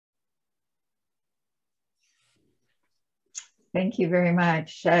Thank you very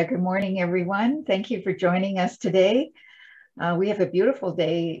much. Good morning, everyone. Thank you for joining us today. We have a beautiful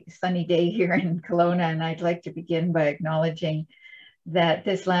day, sunny day here in Kelowna, and I'd like to begin by acknowledging that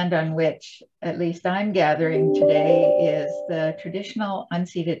this land on which at least I'm gathering today is the traditional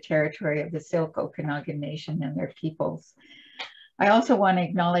unceded territory of the Syilx Okanagan Nation and their peoples. I also want to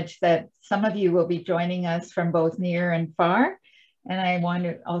acknowledge that some of you will be joining us from both near and far, and I want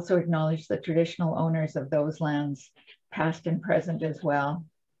to also acknowledge the traditional owners of those lands, past and present as well.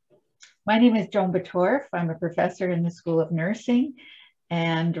 My name is Joan Batorf. I'm a professor in the School of Nursing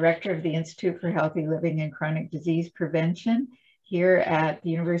and director of the Institute for Healthy Living and Chronic Disease Prevention here at the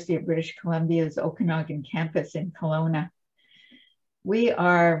University of British Columbia's Okanagan campus in Kelowna. We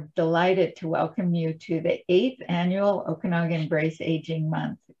are delighted to welcome you to the 8th annual Okanagan Embrace Aging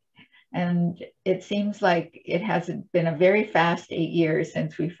Month. And it seems like it hasn't been a very fast 8 years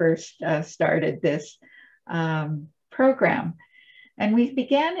since we first started this program. And we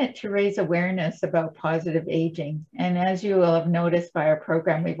began it to raise awareness about positive aging. And as you will have noticed by our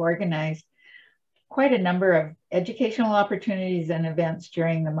program, we've organized quite a number of educational opportunities and events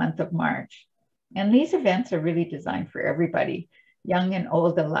during the month of March. And these events are really designed for everybody, young and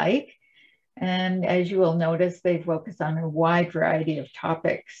old alike. And as you will notice, they've focused on a wide variety of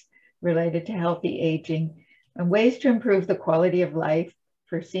topics related to healthy aging and ways to improve the quality of life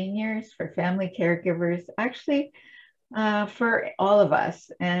for seniors, for family caregivers, actually for all of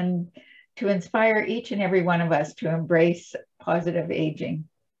us, and to inspire each and every one of us to embrace positive aging.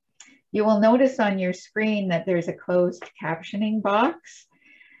 You will notice on your screen that there's a closed captioning box,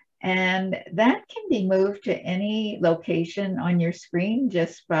 and that can be moved to any location on your screen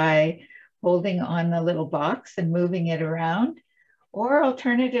just by holding on the little box and moving it around. Or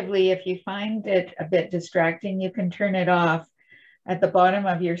alternatively, if you find it a bit distracting, you can turn it off. At the bottom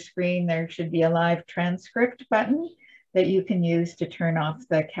of your screen, there should be a live transcript button that you can use to turn off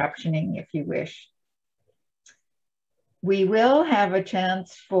the captioning if you wish. We will have a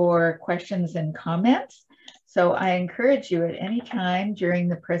chance for questions and comments. So I encourage you at any time during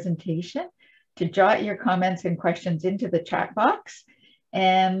the presentation to jot your comments and questions into the chat box,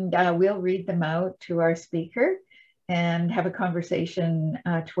 and we'll read them out to our speaker and have a conversation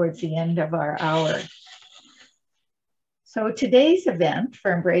towards the end of our hour. So today's event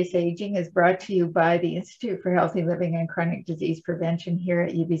for Embrace Aging is brought to you by the Institute for Healthy Living and Chronic Disease Prevention here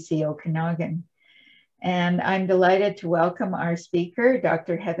at UBC Okanagan. And I'm delighted to welcome our speaker,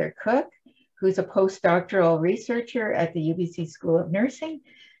 Dr. Heather Cooke, who's a postdoctoral researcher at the UBC School of Nursing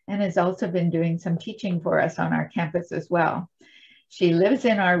and has also been doing some teaching for us on our campus as well. She lives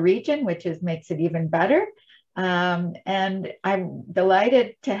in our region, which makes it even better. And I'm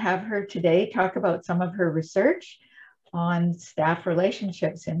delighted to have her today talk about some of her research on staff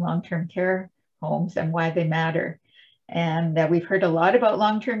relationships in long-term care homes and why they matter. And we've heard a lot about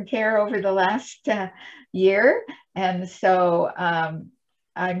long-term care over the last year. And so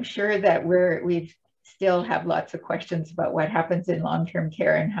I'm sure that we still have lots of questions about what happens in long-term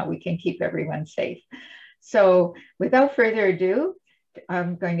care and how we can keep everyone safe. So without further ado,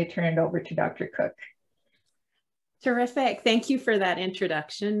 I'm going to turn it over to Dr. Cooke. Terrific. Thank you for that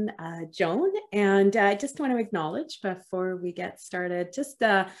introduction, Joan. And I just want to acknowledge before we get started, just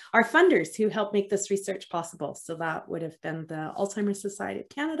our funders who helped make this research possible. So that would have been the Alzheimer's Society of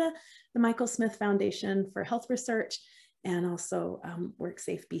Canada, the Michael Smith Foundation for Health Research, and also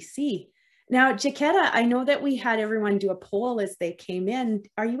WorkSafe BC. Now, Jaquetta, I know that we had everyone do a poll as they came in.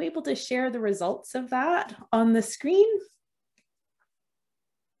 Are you able to share the results of that on the screen?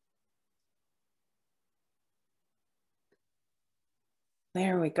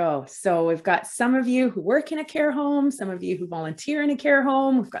 There we go. So we've got some of you who work in a care home, some of you who volunteer in a care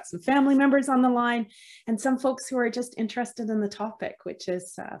home. We've got some family members on the line and some folks who are just interested in the topic, which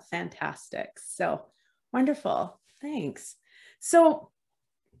is fantastic. So wonderful. Thanks. So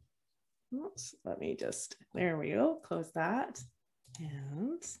oops, let me just, there we go, close that.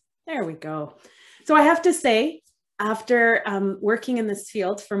 And there we go. So I have to say, after working in this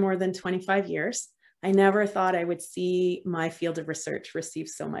field for more than 25 years, I never thought I would see my field of research receive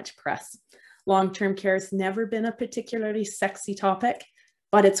so much press. Long-term care has never been a particularly sexy topic,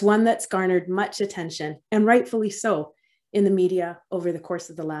 but it's one that's garnered much attention, and rightfully so, in the media over the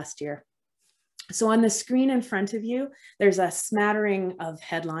course of the last year. So on the screen in front of you, there's a smattering of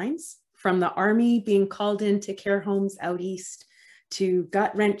headlines, from the Army being called into care homes out east, to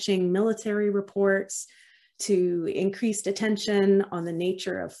gut-wrenching military reports, to increased attention on the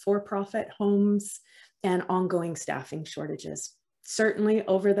nature of for-profit homes, and ongoing staffing shortages. Certainly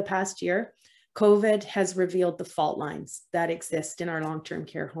over the past year, COVID has revealed the fault lines that exist in our long-term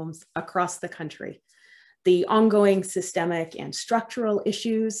care homes across the country. the ongoing systemic and structural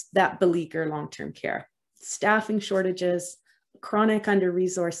issues that beleaguer long-term care, staffing shortages, chronic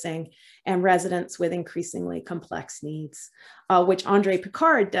under-resourcing, and residents with increasingly complex needs, which Andre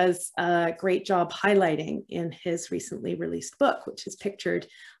Picard does a great job highlighting in his recently released book, which is pictured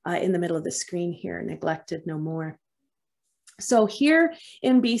in the middle of the screen here, Neglected No More. So here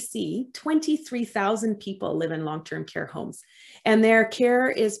in BC, 23,000 people live in long-term care homes, and their care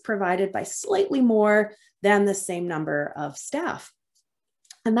is provided by slightly more than the same number of staff.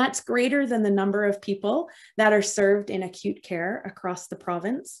 And that's greater than the number of people that are served in acute care across the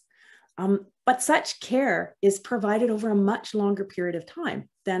province. But such care is provided over a much longer period of time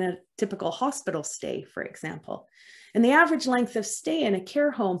than a typical hospital stay, for example. And the average length of stay in a care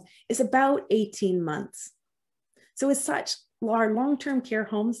home is about 18 months. So as such, our long-term care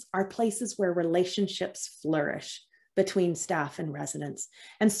homes are places where relationships flourish between staff and residents.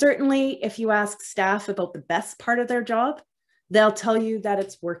 And certainly if you ask staff about the best part of their job, they'll tell you that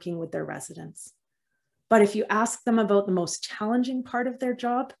it's working with their residents. But if you ask them about the most challenging part of their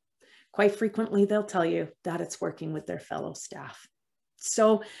job, quite frequently they'll tell you that it's working with their fellow staff.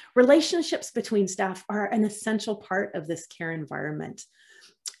 So relationships between staff are an essential part of this care environment.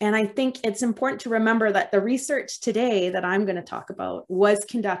 And I think it's important to remember that the research today that I'm going to talk about was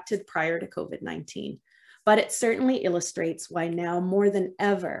conducted prior to COVID-19, but it certainly illustrates why now more than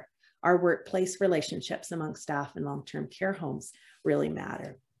ever, our workplace relationships among staff in long-term care homes really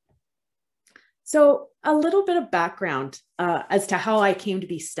matter. So a little bit of background as to how I came to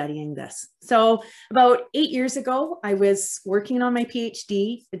be studying this. So about 8 years ago, I was working on my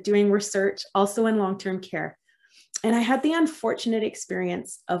PhD, doing research also in long-term care. And I had the unfortunate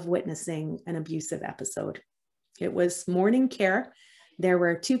experience of witnessing an abusive episode. It was morning care. There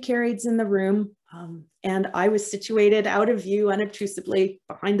were 2 care aides in the room, and I was situated out of view unobtrusively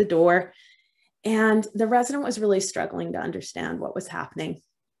behind the door. And the resident was really struggling to understand what was happening.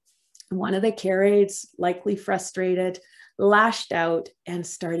 One of the care aides, likely frustrated, lashed out and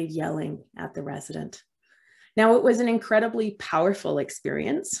started yelling at the resident. Now, it was an incredibly powerful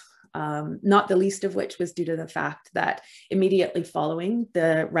experience, not the least of which was due to the fact that immediately following,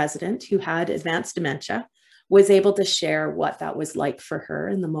 the resident, who had advanced dementia, was able to share what that was like for her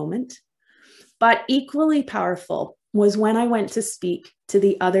in the moment. But equally powerful was when I went to speak to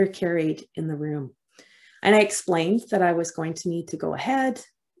the other care aide in the room. And I explained that I was going to need to go ahead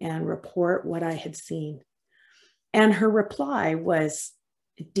and report what I had seen. And her reply was,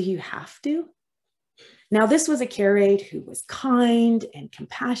 "Do you have to?" Now, this was a care aide who was kind and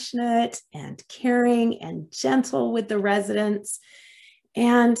compassionate and caring and gentle with the residents.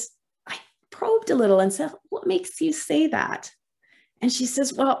 And I probed a little and said, "What makes you say that?" And she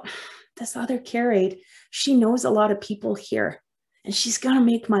says, "Well, this other care aide, she knows a lot of people here, and she's going to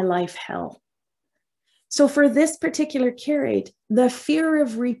make my life hell." So for this particular care aide, the fear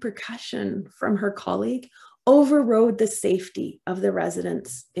of repercussion from her colleague overrode the safety of the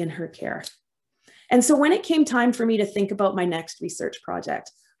residents in her care. And so when it came time for me to think about my next research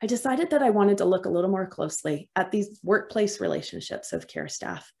project, I decided that I wanted to look a little more closely at these workplace relationships of care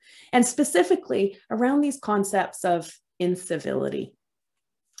staff, and specifically around these concepts of incivility.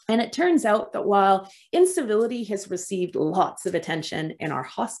 And it turns out that while incivility has received lots of attention in our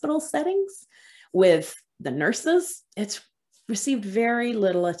hospital settings with the nurses, it's received very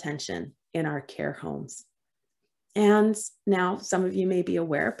little attention in our care homes. And now some of you may be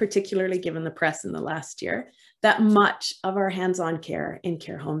aware, particularly given the press in the last year, that much of our hands-on care in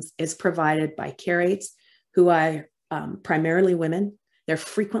care homes is provided by care aides who are primarily women. They're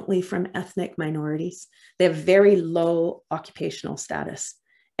frequently from ethnic minorities. They have very low occupational status,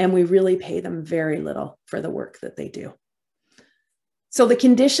 and we really pay them very little for the work that they do. So the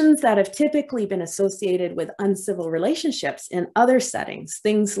conditions that have typically been associated with uncivil relationships in other settings,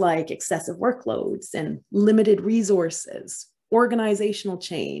 things like excessive workloads and limited resources, organizational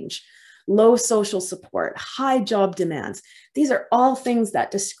change, low social support, high job demands, these are all things that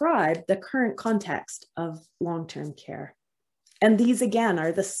describe the current context of long-term care. And these, again,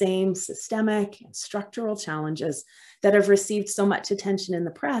 are the same systemic and structural challenges that have received so much attention in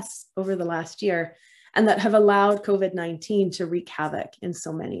the press over the last year, and that have allowed COVID-19 to wreak havoc in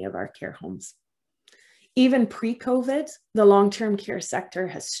so many of our care homes. Even pre-COVID, the long-term care sector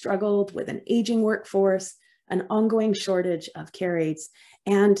has struggled with an aging workforce, an ongoing shortage of care aides,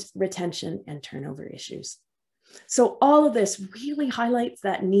 and retention and turnover issues. So all of this really highlights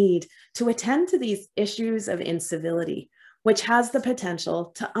that need to attend to these issues of incivility, which has the potential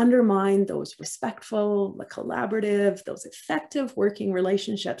to undermine those respectful, the collaborative, those effective working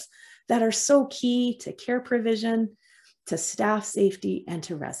relationships that are so key to care provision, to staff safety, and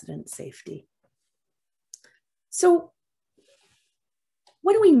to resident safety. So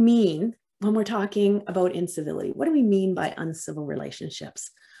what do we mean when we're talking about incivility? What do we mean by uncivil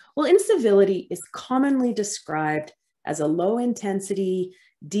relationships? Well, incivility is commonly described as a low-intensity,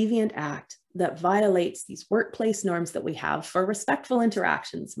 deviant act that violates these workplace norms that we have for respectful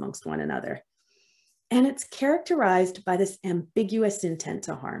interactions amongst one another. And it's characterized by this ambiguous intent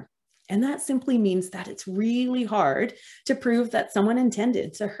to harm. And that simply means that it's really hard to prove that someone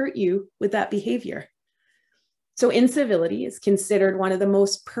intended to hurt you with that behavior. So incivility is considered one of the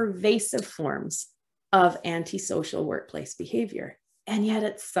most pervasive forms of antisocial workplace behavior. And yet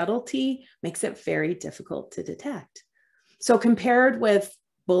its subtlety makes it very difficult to detect. So compared with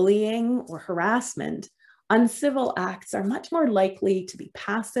bullying or harassment, uncivil acts are much more likely to be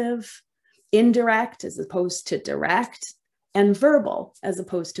passive, indirect as opposed to direct, and verbal as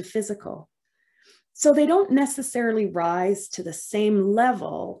opposed to physical. So they don't necessarily rise to the same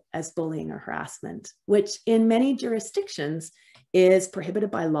level as bullying or harassment, which in many jurisdictions is prohibited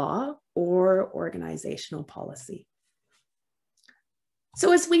by law or organizational policy.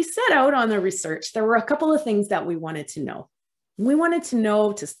 So as we set out on the research, there were a couple of things that we wanted to know. We wanted to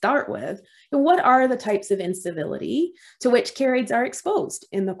know, to start with, what are the types of incivility to which care-aides are exposed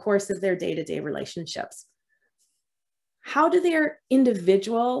in the course of their day-to-day relationships? How do their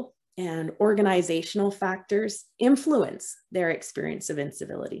individual and organizational factors influence their experience of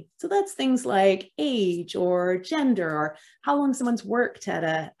incivility? So that's things like age or gender or how long someone's worked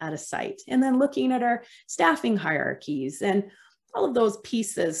at a site, and then looking at our staffing hierarchies and all of those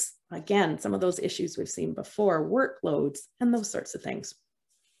pieces. Again, some of those issues we've seen before, workloads and those sorts of things.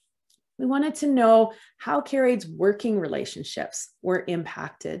 We wanted to know how care-aides' working relationships were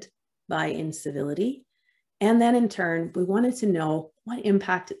impacted by incivility. And then in turn, we wanted to know what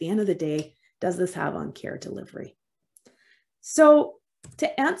impact at the end of the day does this have on care delivery? So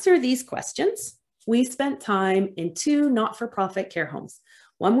to answer these questions, we spent time in two not-for-profit care homes.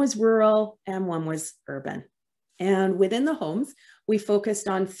 One was rural and one was urban. And within the homes, we focused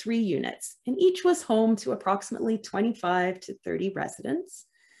on 3 units, and each was home to approximately 25 to 30 residents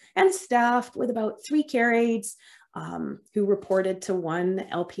and staffed with about 3 care-aides who reported to 1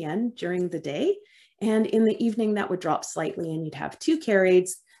 LPN during the day. And in the evening, that would drop slightly and you'd have 2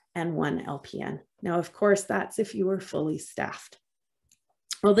 care-aides and 1 LPN. Now, of course, that's if you were fully staffed.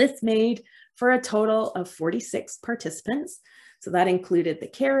 Well, this made for a total of 46 participants. So that included the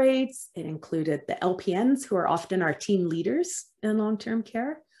care-aides, it included the LPNs, who are often our team leaders in long-term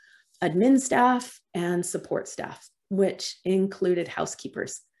care, admin staff, and support staff, which included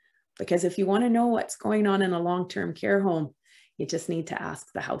housekeepers. Because if you want to know what's going on in a long-term care home, you just need to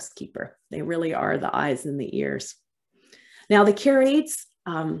ask the housekeeper. They really are the eyes and the ears. Now, the care-aides,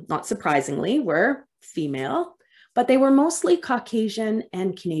 not surprisingly, were female, but they were mostly Caucasian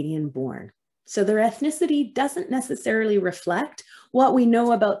and Canadian born. So their ethnicity doesn't necessarily reflect what we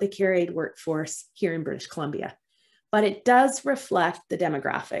know about the care-aide workforce here in British Columbia, but it does reflect the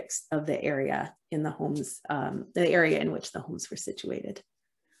demographics of the area in the homes, the area in which the homes were situated.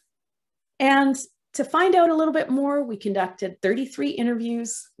 And to find out a little bit more, we conducted 33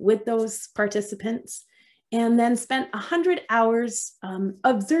 interviews with those participants and then spent 100 hours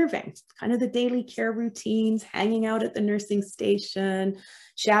observing kind of the daily care routines, hanging out at the nursing station,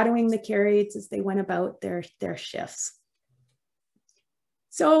 shadowing the care-aides as they went about their shifts.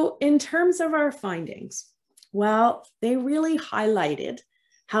 So in terms of our findings, well, they really highlighted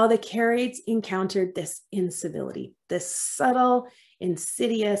how the care-aides encountered this incivility, this subtle,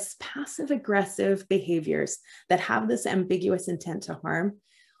 insidious, passive-aggressive behaviors that have this ambiguous intent to harm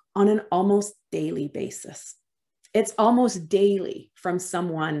on an almost daily basis. It's almost daily from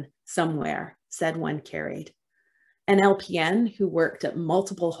someone somewhere, said one care-aide. An LPN who worked at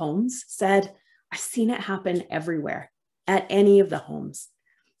multiple homes said, I've seen it happen everywhere, at any of the homes.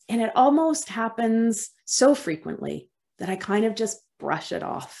 And it almost happens so frequently that I kind of just brush it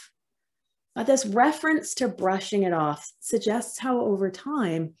off. But this reference to brushing it off suggests how over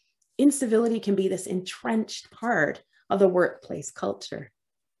time, incivility can be this entrenched part of the workplace culture.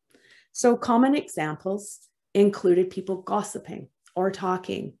 So common examples included people gossiping or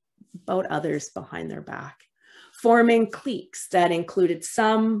talking about others behind their back, forming cliques that included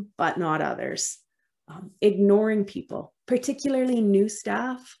some but not others, ignoring people, particularly new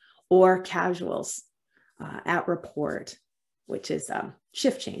staff or casuals at report, which is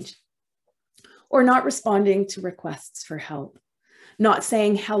shift change, or not responding to requests for help, not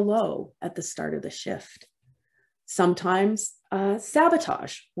saying hello at the start of the shift. Sometimes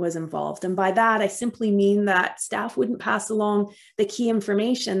sabotage was involved. And by that, I simply mean that staff wouldn't pass along the key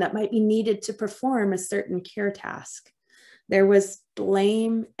information that might be needed to perform a certain care task. There was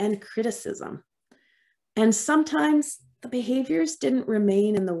blame and criticism. And sometimes the behaviors didn't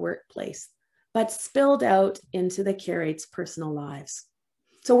remain in the workplace, but spilled out into the care aides' personal lives.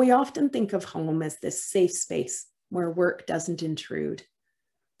 So we often think of home as this safe space where work doesn't intrude.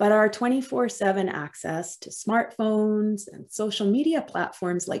 But our 24/7 access to smartphones and social media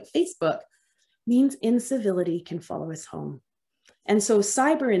platforms like Facebook means incivility can follow us home. And so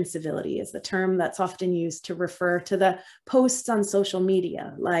cyber incivility is the term that's often used to refer to the posts on social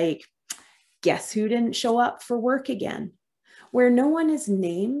media, like, guess who didn't show up for work again, where no one is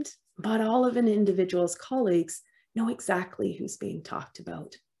named, but all of an individual's colleagues know exactly who's being talked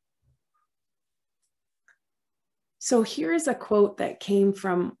about. So here's a quote that came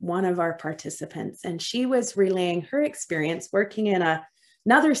from one of our participants, and she was relaying her experience working in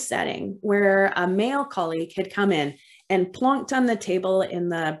another setting where a male colleague had come in and plonked on the table in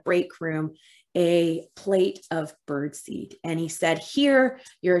the break room a plate of birdseed. And he said, "Here,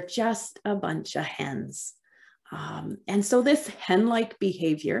 you're just a bunch of hens." And so this hen-like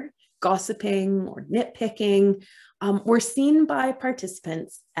behavior, gossiping or nitpicking, were seen by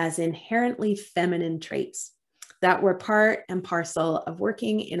participants as inherently feminine traits that were part and parcel of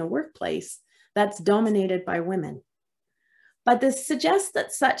working in a workplace that's dominated by women. But this suggests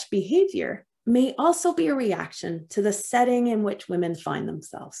that such behavior may also be a reaction to the setting in which women find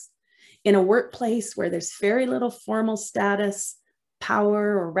themselves. In a workplace where there's very little formal status,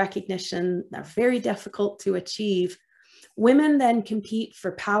 power, or recognition that are very difficult to achieve, women then compete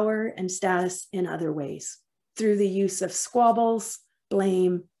for power and status in other ways through the use of squabbles,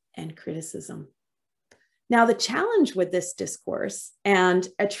 blame, and criticism. Now, the challenge with this discourse and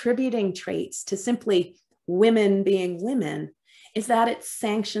attributing traits to simply women being women is that it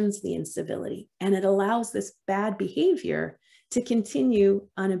sanctions the incivility and it allows this bad behavior to continue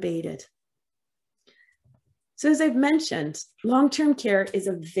unabated. So as I've mentioned, long-term care is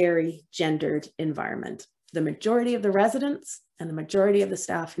a very gendered environment. The majority of the residents and the majority of the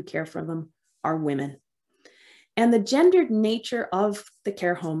staff who care for them are women. And the gendered nature of the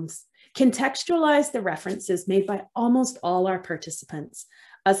care homes contextualize the references made by almost all our participants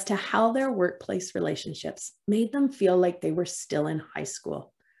as to how their workplace relationships made them feel like they were still in high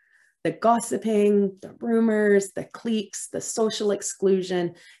school. The gossiping, the rumors, the cliques, the social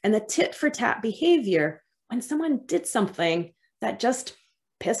exclusion, and the tit-for-tat behavior when someone did something that just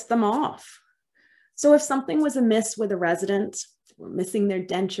pissed them off. So if something was amiss with a resident, or missing their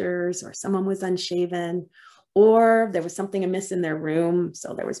dentures, or someone was unshaven, or there was something amiss in their room,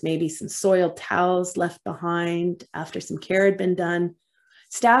 so there was maybe some soiled towels left behind after some care had been done,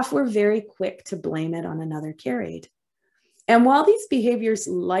 staff were very quick to blame it on another care aide. And while these behaviors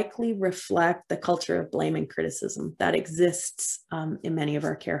likely reflect the culture of blame and criticism that exists in many of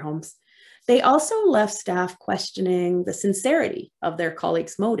our care homes, they also left staff questioning the sincerity of their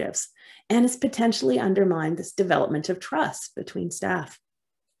colleagues' motives and has potentially undermined this development of trust between staff.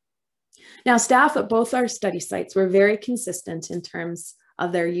 Now, staff at both our study sites were very consistent in terms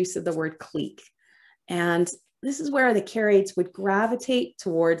of their use of the word clique. And this is where the care aides would gravitate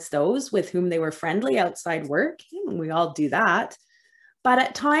towards those with whom they were friendly outside work, and we all do that. But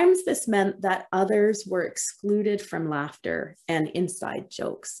at times, this meant that others were excluded from laughter and inside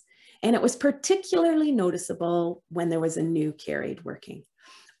jokes. And it was particularly noticeable when there was a new care aide working,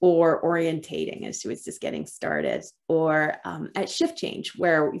 or orientating as she was just getting started, or at shift change,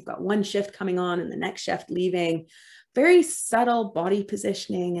 where we've got one shift coming on and the next shift leaving. Very subtle body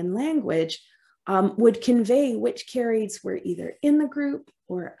positioning and language would convey which care aides were either in the group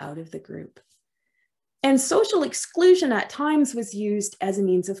or out of the group. And social exclusion at times was used as a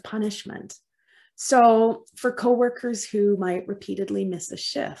means of punishment. So for coworkers who might repeatedly miss a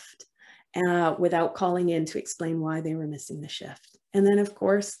shift without calling in to explain why they were missing the shift. And then, of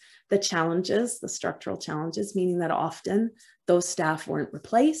course, the challenges, the structural challenges, meaning that often those staff weren't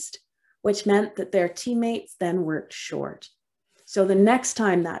replaced, which meant that their teammates then worked short. So the next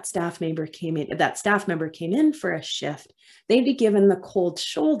time that staff member came in for a shift, they'd be given the cold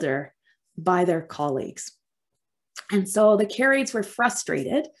shoulder by their colleagues. And so the care aides were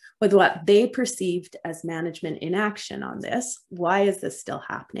frustrated with what they perceived as management inaction on this. Why is this still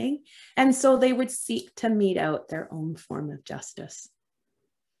happening? And so they would seek to mete out their own form of justice.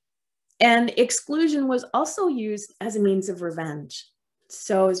 And exclusion was also used as a means of revenge.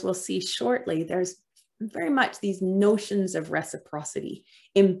 So as we'll see shortly, there's very much these notions of reciprocity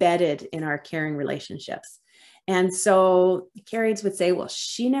embedded in our caring relationships. And so the care aides would say, well,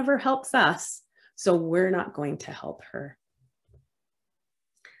 she never helps us, so we're not going to help her.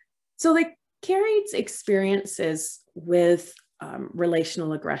 So the care aides' experiences with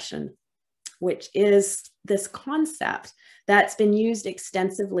relational aggression, which is this concept that's been used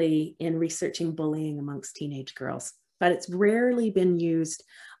extensively in researching bullying amongst teenage girls, but it's rarely been used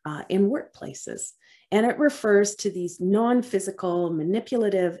in workplaces. And it refers to these non-physical,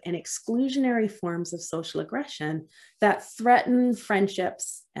 manipulative, and exclusionary forms of social aggression that threaten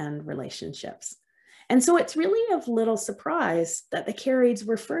friendships and relationships. And so it's really of little surprise that the Carrieds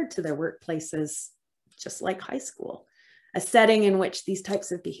referred to their workplaces just like high school, a setting in which these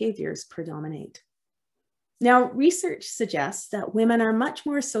types of behaviors predominate. Now, research suggests that women are much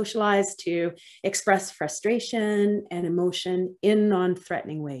more socialized to express frustration and emotion in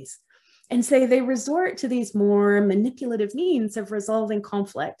non-threatening ways. And so they resort to these more manipulative means of resolving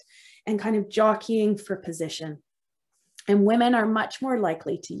conflict and kind of jockeying for position. And women are much more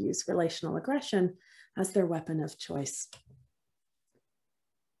likely to use relational aggression as their weapon of choice.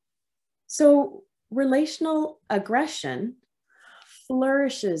 So relational aggression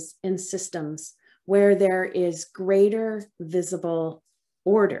flourishes in systems where there is greater visible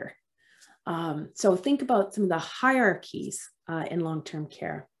order. So think about some of the hierarchies in long-term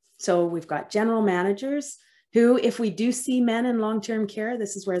care. So we've got general managers who, if we do see men in long-term care,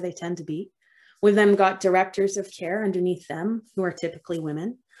 this is where they tend to be. We've then got directors of care underneath them, who are typically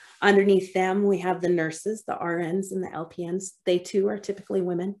women. Underneath them, we have the nurses, the RNs and the LPNs. They too are typically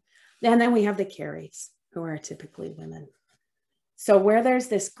women. And then we have the Carrieds, who are typically women. So where there's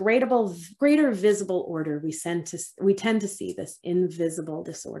this greater visible order, we tend to see this invisible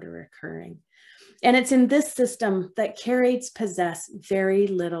disorder occurring. And it's in this system that Carrieds possess very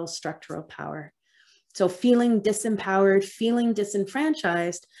little structural power. So feeling disempowered, feeling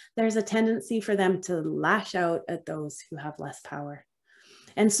disenfranchised, there's a tendency for them to lash out at those who have less power.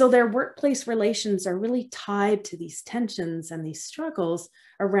 And so their workplace relations are really tied to these tensions and these struggles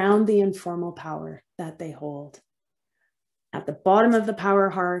around the informal power that they hold. At the bottom of the power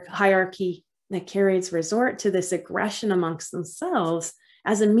hierarchy, the Carrieds resort to this aggression amongst themselves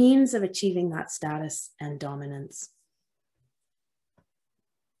as a means of achieving that status and dominance.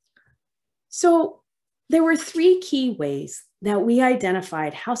 So there were three key ways that we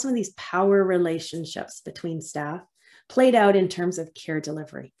identified how some of these power relationships between staff played out in terms of care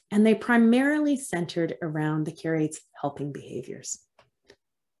delivery, and they primarily centered around the Carrieds' helping behaviors.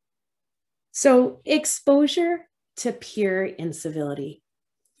 So exposure to peer incivility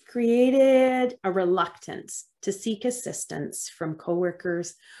created a reluctance to seek assistance from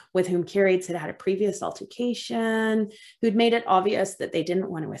coworkers with whom Carrieds had had a previous altercation, who'd made it obvious that they didn't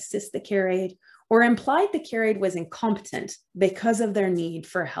want to assist the Carried, or implied the Carried was incompetent because of their need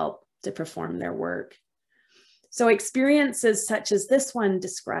for help to perform their work. So experiences such as this one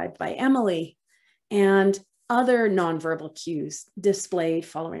described by Emily and other nonverbal cues displayed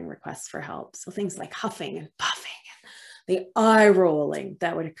following requests for help. So things like huffing and puffing, and the eye rolling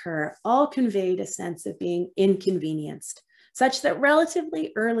that would occur, all conveyed a sense of being inconvenienced, such that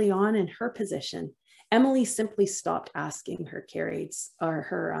relatively early on in her position, Emily simply stopped asking her Carrieds, or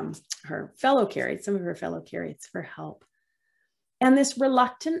her fellow Carrieds, some of her fellow Carrieds, for help. And this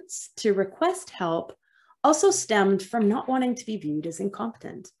reluctance to request help also stemmed from not wanting to be viewed as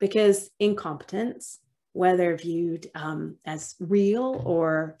incompetent, because incompetence, whether viewed as real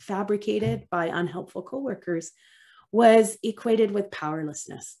or fabricated by unhelpful coworkers, was equated with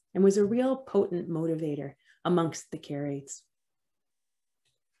powerlessness and was a real potent motivator amongst the Carrieds.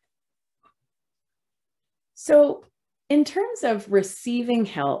 So in terms of receiving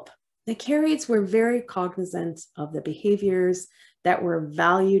help, the Carrieds were very cognizant of the behaviors that were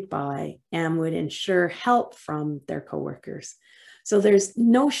valued by and would ensure help from their coworkers. So there's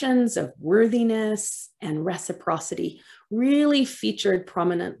notions of worthiness and reciprocity really featured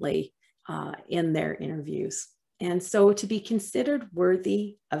prominently in their interviews. And so to be considered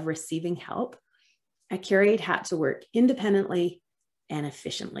worthy of receiving help, a Carried had to work independently and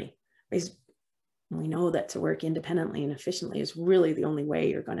efficiently. We know that to work independently and efficiently is really the only way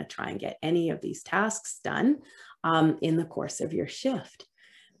you're going to try and get any of these tasks done in the course of your shift.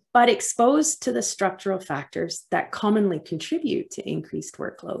 But exposed to the structural factors that commonly contribute to increased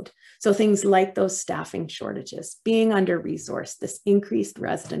workload. So things like those staffing shortages, being under-resourced, this increased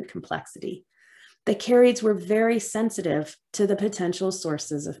resident complexity. The Carrieds were very sensitive to the potential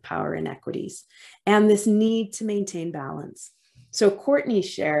sources of power inequities and this need to maintain balance. So Courtney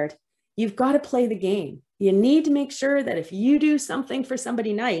shared, you've got to play the game. You need to make sure that if you do something for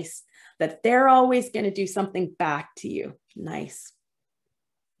somebody nice, that they're always going to do something back to you nice.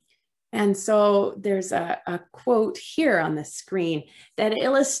 And so there's a quote here on the screen that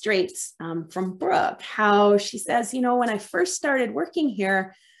illustrates from Brooke how she says, you know, when I first started working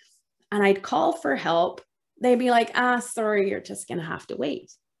here and I'd call for help, they'd be like, sorry, you're just going to have to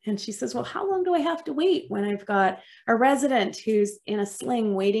wait. And she says, well, how long do I have to wait when I've got a resident who's in a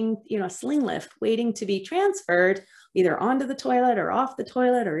sling waiting, a sling lift waiting to be transferred either onto the toilet or off the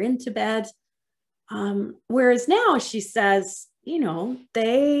toilet or into bed? Whereas now she says,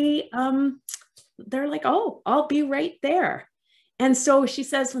 they're like, oh, I'll be right there. And so she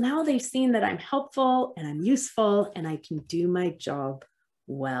says, well, now they've seen that I'm helpful and I'm useful and I can do my job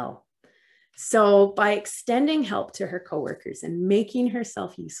well. So by extending help to her coworkers and making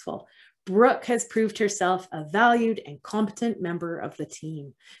herself useful, Brooke has proved herself a valued and competent member of the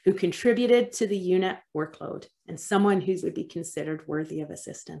team who contributed to the unit workload and someone who would be considered worthy of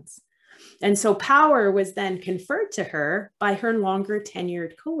assistance. And so power was then conferred to her by her longer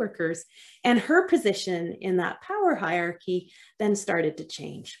tenured coworkers, and her position in that power hierarchy then started to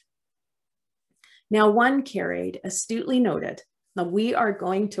change. Now, one carried astutely noted that we are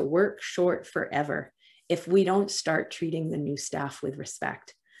going to work short forever if we don't start treating the new staff with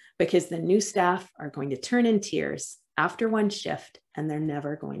respect, because the new staff are going to turn in tears after one shift and they're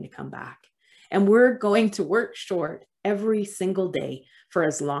never going to come back. And we're going to work short every single day for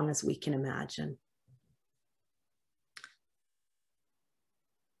as long as we can imagine.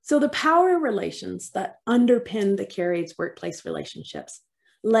 So the power relations that underpin the carried's workplace relationships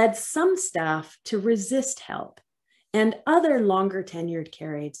led some staff to resist help and other longer tenured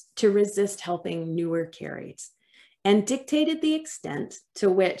carrieds to resist helping newer carrieds, and dictated the extent to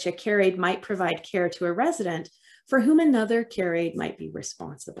which a carried might provide care to a resident for whom another carried might be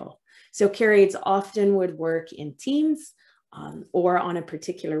responsible. So carrieds often would work in teams or on a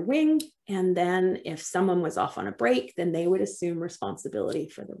particular wing. And then if someone was off on a break, then they would assume responsibility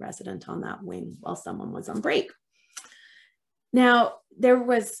for the resident on that wing while someone was on break. Now, there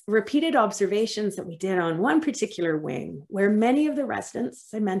was repeated observations that we did on one particular wing where many of the residents,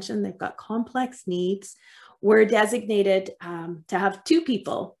 as I mentioned, they've got complex needs, were designated to have two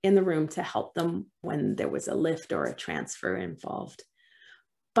people in the room to help them when there was a lift or a transfer involved.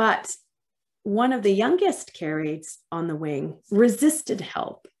 But one of the youngest carrieds on the wing resisted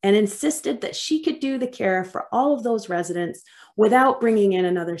help and insisted that she could do the care for all of those residents without bringing in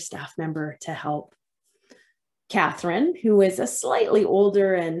another staff member to help. Catherine, who is a slightly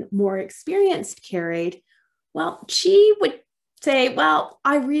older and more experienced carried, well, she would say, well,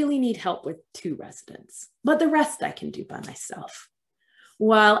 I really need help with 2 residents, but the rest I can do by myself.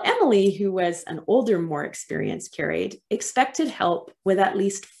 While Emily, who was an older, more experienced carried, expected help with at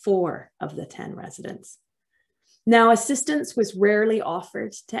least 4 of the 10 residents. Now, assistance was rarely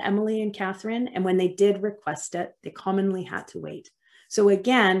offered to Emily and Catherine, and when they did request it, they commonly had to wait. So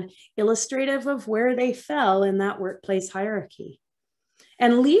again, illustrative of where they fell in that workplace hierarchy.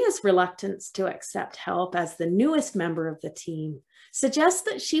 And Leah's reluctance to accept help as the newest member of the team suggests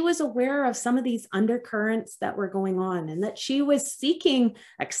that she was aware of some of these undercurrents that were going on and that she was seeking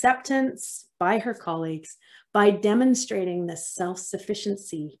acceptance by her colleagues by demonstrating this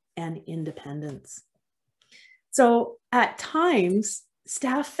self-sufficiency and independence. So at times,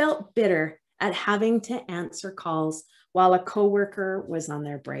 staff felt bitter at having to answer calls while a coworker was on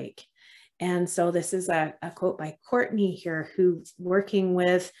their break. And so this is a quote by Courtney here, who's working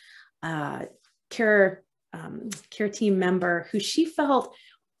with a care team member who she felt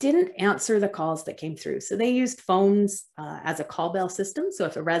didn't answer the calls that came through. So they used phones as a call bell system. So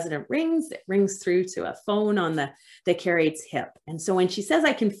if a resident rings, it rings through to a phone on the carried's hip. And so when she says,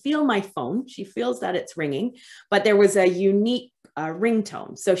 I can feel my phone, she feels that it's ringing, but there was a unique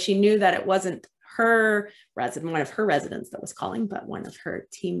ringtone. So she knew that it wasn't her resident, one of her residents that was calling, but one of her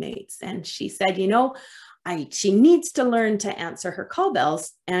teammates. And she said, she needs to learn to answer her call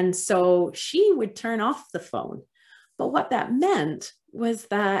bells. And so she would turn off the phone. But what that meant was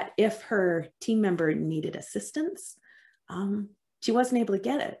that if her team member needed assistance, she wasn't able to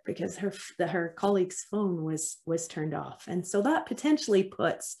get it because her colleague's phone was turned off. And so that potentially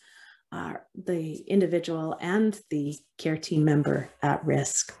puts the individual and the care team member at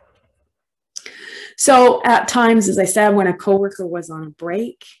risk. So at times, as I said, when a coworker was on a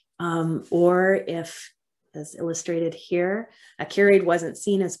break, or if, as illustrated here, a carried wasn't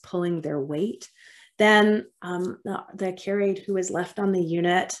seen as pulling their weight, then the carried who was left on the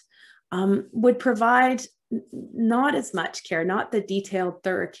unit would provide not as much care, not the detailed,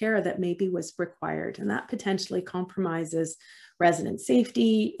 thorough care that maybe was required. And that potentially compromises resident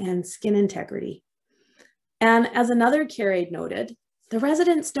safety and skin integrity. And as another carried noted, the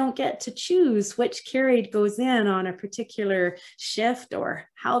residents don't get to choose which carried goes in on a particular shift or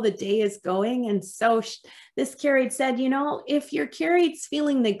how the day is going. And so this carried said, if your carried's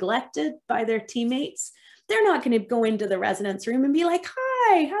feeling neglected by their teammates, they're not going to go into the resident's room and be like,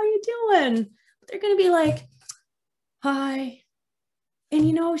 hi, how are you doing? They're going to be like, hi, And,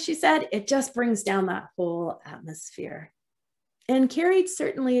 you know, she said, it just brings down that whole atmosphere. And Carrie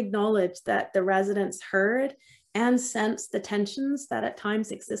certainly acknowledged that the residents heard and sensed the tensions that at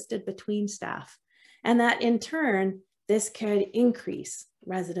times existed between staff, and that in turn, this could increase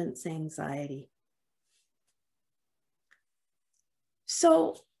residents' anxiety.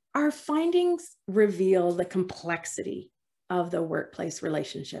 So our findings reveal the complexity of the workplace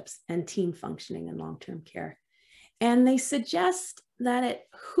relationships and team functioning in long-term care. And they suggest that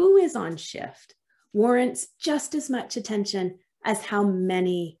who is on shift warrants just as much attention as how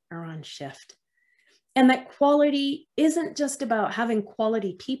many are on shift. And that quality isn't just about having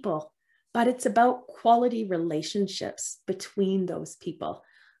quality people, but it's about quality relationships between those people.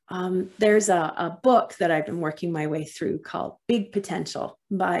 There's a book that I've been working my way through called Big Potential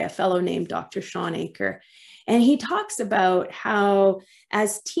by a fellow named Dr. Sean Aker. And he talks about how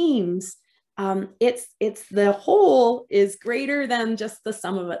as teams, it's the whole is greater than just the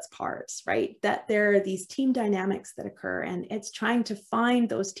sum of its parts, right? That there are these team dynamics that occur, and it's trying to find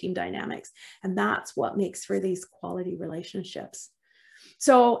those team dynamics. And that's what makes for these quality relationships.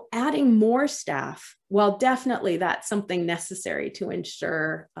 So adding more staff, well, definitely that's something necessary to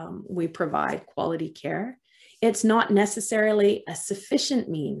ensure we provide quality care. It's not necessarily a sufficient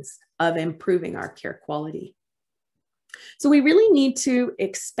means of improving our care quality. So we really need to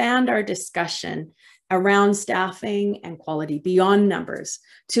expand our discussion around staffing and quality beyond numbers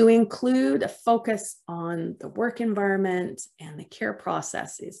to include a focus on the work environment and the care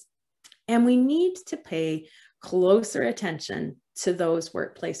processes. And we need to pay closer attention to those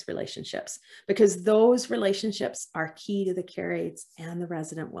workplace relationships, because those relationships are key to the care aids and the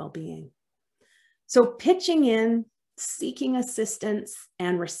resident well-being. So pitching in, seeking assistance,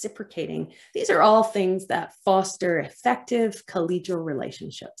 and reciprocating, these are all things that foster effective collegial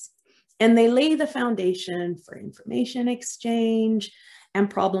relationships. And they lay the foundation for information exchange and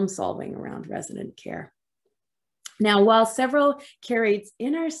problem solving around resident care. Now, while several care aides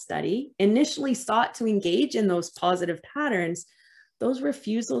in our study initially sought to engage in those positive patterns, those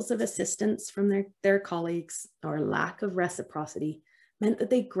refusals of assistance from their colleagues or lack of reciprocity meant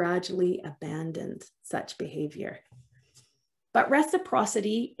that they gradually abandoned such behavior. But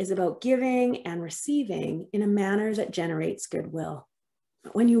reciprocity is about giving and receiving in a manner that generates goodwill.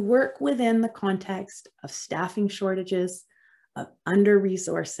 But when you work within the context of staffing shortages, of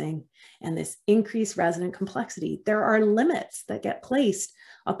under-resourcing, and this increased resident complexity, there are limits that get placed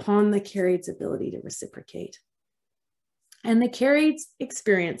upon the care aide's ability to reciprocate. And the care aide's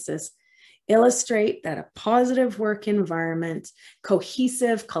experiences illustrate that a positive work environment,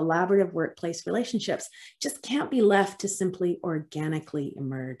 cohesive, collaborative workplace relationships just can't be left to simply organically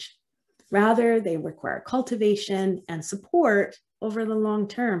emerge. Rather, they require cultivation and support over the long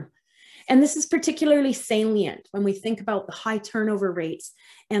term. And this is particularly salient when we think about the high turnover rates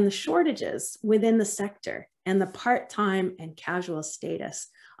and the shortages within the sector and the part-time and casual status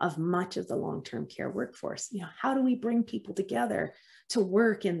of much of the long-term care workforce. You know, how do we bring people together to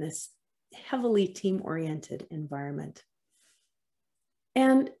work in this heavily team-oriented environment?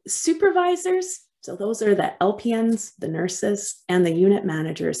 And supervisors, so those are the LPNs, the nurses, and the unit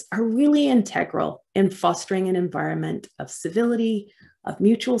managers, are really integral in fostering an environment of civility, of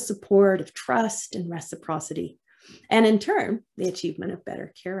mutual support, of trust and reciprocity, and in turn, the achievement of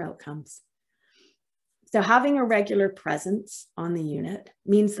better care outcomes. So having a regular presence on the unit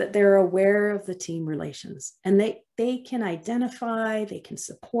means that they're aware of the team relations, and they can identify, they can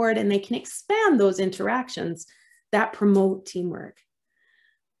support, and they can expand those interactions that promote teamwork.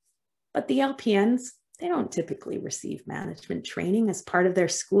 But the LPNs, they don't typically receive management training as part of their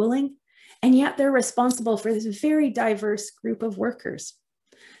schooling, and yet they're responsible for this very diverse group of workers.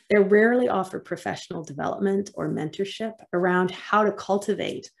 They rarely offer professional development or mentorship around how to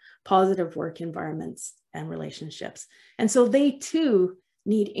cultivate positive work environments and relationships. And so they too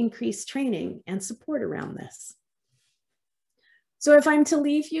need increased training and support around this. So if I'm to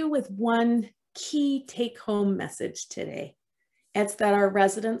leave you with one key take-home message today, it's that our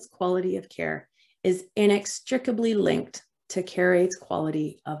residents' quality of care is inextricably linked to care aides'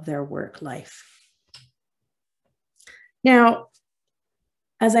 quality of their work life. Now,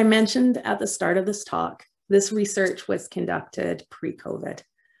 as I mentioned at the start of this talk, this research was conducted pre-COVID.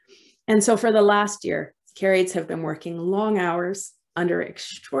 And so for the last year, care aides have been working long hours under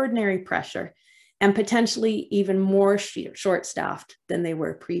extraordinary pressure and potentially even more short-staffed than they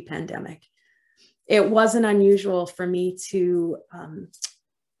were pre-pandemic. It wasn't unusual for me to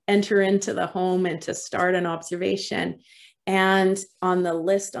enter into the home and to start an observation. And on the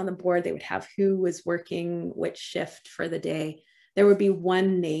list on the board, they would have who was working which shift for the day. There would be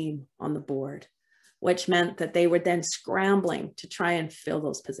one name on the board, which meant that they were then scrambling to try and fill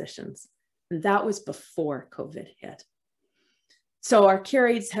those positions. And that was before COVID hit. So our care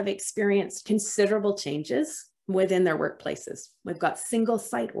aides have experienced considerable changes within their workplaces. We've got single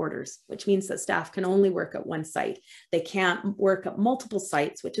site orders, which means that staff can only work at one site. They can't work at multiple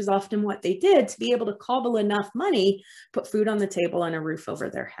sites, which is often what they did to be able to cobble enough money, put food on the table and a roof over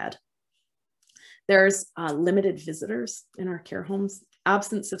their head. There's limited visitors in our care homes,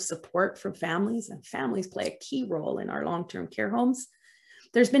 absence of support from families, and families play a key role in our long-term care homes.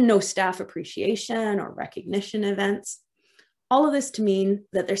 There's been no staff appreciation or recognition events. All of this to mean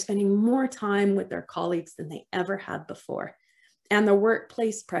that they're spending more time with their colleagues than they ever had before. And the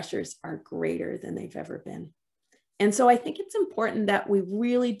workplace pressures are greater than they've ever been. And so I think it's important that we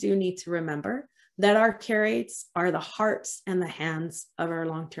really do need to remember that our care aides are the hearts and the hands of our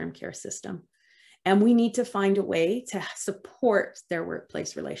long-term care system. And we need to find a way to support their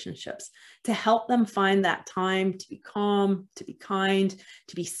workplace relationships, to help them find that time to be calm, to be kind,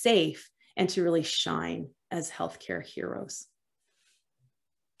 to be safe, and to really shine as healthcare heroes.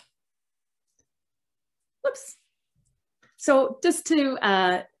 Whoops. So just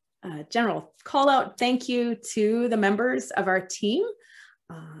to general call out, thank you to the members of our team.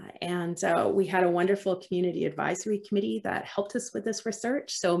 We had a wonderful community advisory committee that helped us with this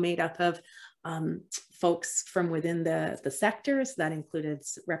research. So made up of folks from within the sectors. That included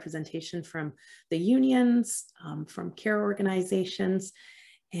representation from the unions, from care organizations,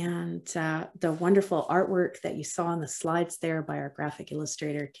 and the wonderful artwork that you saw on the slides there by our graphic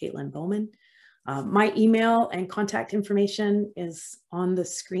illustrator, Caitlin Bowman. My email and contact information is on the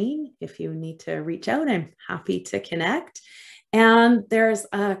screen. If you need to reach out, I'm happy to connect. And there's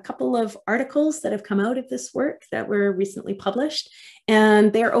a couple of articles that have come out of this work that were recently published,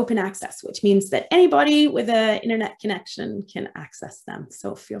 and they're open access, which means that anybody with an internet connection can access them.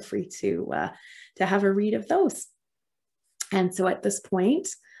 So feel free to have a read of those. And so at this point,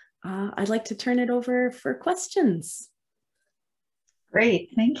 I'd like to turn it over for questions.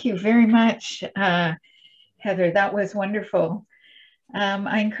 Great, thank you very much, Heather. That was wonderful.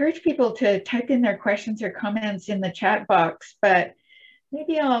 I encourage people to type in their questions or comments in the chat box, but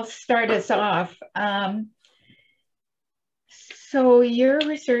maybe I'll start us off. So your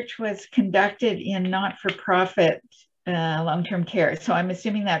research was conducted in not-for-profit long-term care. So I'm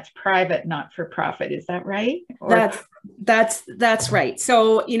assuming that's private, not-for-profit. Is that right? Or... That's right.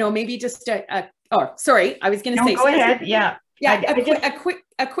 So, you know, maybe just oh, sorry, I was going to say. Go ahead. Yeah. Yeah,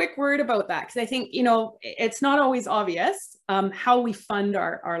 a quick word about that, because I think, you know, it's not always obvious how we fund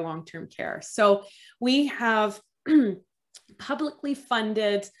our long-term care. So we have publicly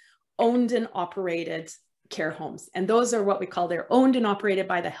funded, owned and operated care homes. And those are what we call, they're owned and operated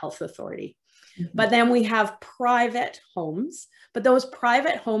by the health authority. Mm-hmm. But then we have private homes, but those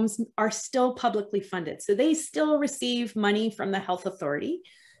private homes are still publicly funded. So they still receive money from the health authority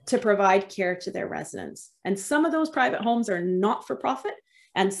to provide care to their residents. And some of those private homes are not for profit,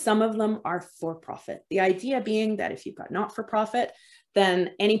 and some of them are for profit. The idea being that if you've got not for profit,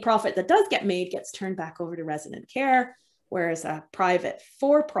 then any profit that does get made gets turned back over to resident care, whereas a private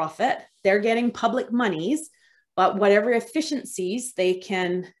for profit, they're getting public monies, but whatever efficiencies they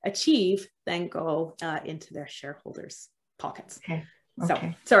can achieve then go into their shareholders' pockets. Okay. So,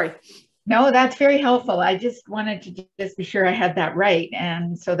 sorry. No, that's very helpful. I just wanted to just be sure I had that right.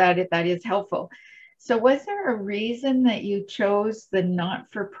 And so that is helpful. So was there a reason that you chose the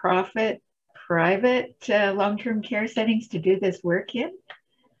not-for-profit private long-term care settings to do this work in?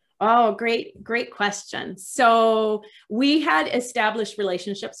 Oh, great question. So we had established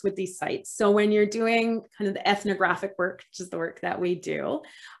relationships with these sites. So when you're doing kind of the ethnographic work, which is the work that we do,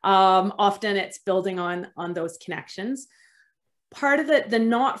 often it's building on those connections. Part of the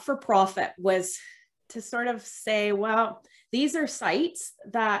not-for-profit was to sort of say, well, these are sites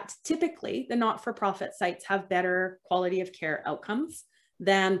that typically the not-for-profit sites have better quality of care outcomes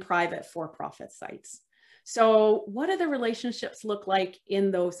than private for-profit sites. So what do the relationships look like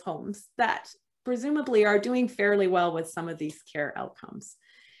in those homes that presumably are doing fairly well with some of these care outcomes?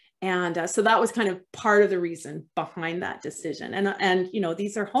 And so that was kind of part of the reason behind that decision. And you know,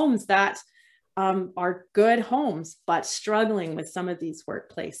 these are homes that are good homes, but struggling with some of these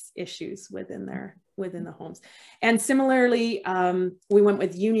workplace issues within the homes. And similarly, we went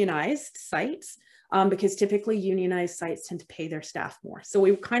with unionized sites because typically unionized sites tend to pay their staff more. So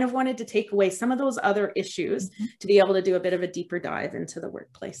we kind of wanted to take away some of those other issues to be able to do a bit of a deeper dive into the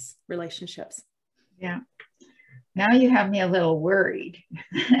workplace relationships. Yeah. Now you have me a little worried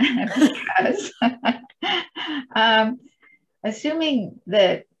because assuming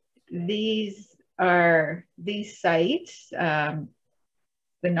that these sites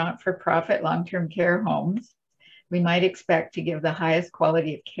the not-for-profit long-term care homes, we might expect to give the highest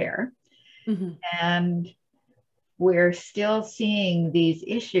quality of care. Mm-hmm. And we're still seeing these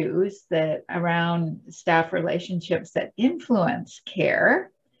issues that around staff relationships that influence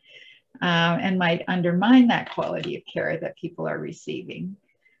care and might undermine that quality of care that people are receiving.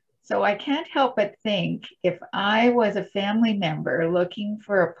 So I can't help but think, if I was a family member looking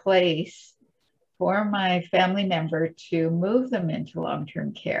for a place for my family member to move them into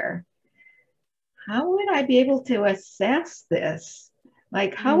long-term care, how would I be able to assess this?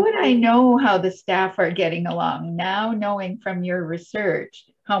 Like, how would I know how the staff are getting along now, knowing from your research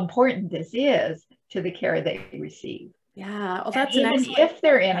how important this is to the care they receive? Yeah, well, that's even if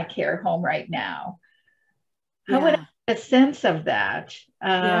they're in a care home right now, how would I get a sense of that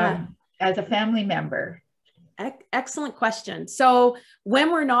as a family member? Excellent question. So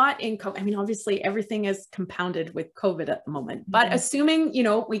when we're not in COVID, I mean, obviously everything is compounded with COVID at the moment, but assuming, you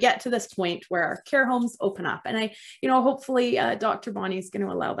know, we get to this point where our care homes open up, and hopefully Dr. Bonnie is going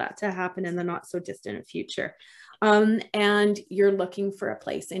to allow that to happen in the not so distant future. And you're looking for a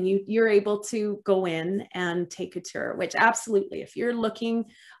place, and you're able to go in and take a tour, which absolutely, if you're looking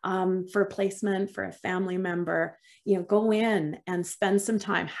for a placement for a family member, go in and spend some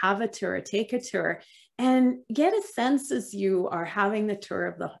time, have a tour, take a tour, and get a sense as you are having the tour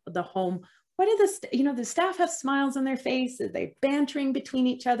of the home. What are the staff have smiles on their face? Are they bantering between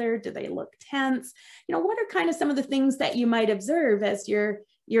each other? Do they look tense? What are kind of some of the things that you might observe as you're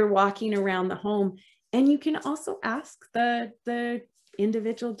walking around the home? And you can also ask the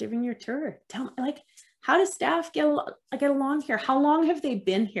individual giving your tour, tell me, like, how does staff get along here? How long have they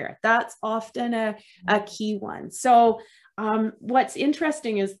been here? That's often a key one. So what's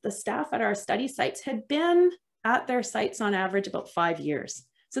interesting is the staff at our study sites had been at their sites on average about 5 years.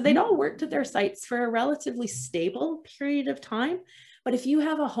 So they'd all worked at their sites for a relatively stable period of time. But if you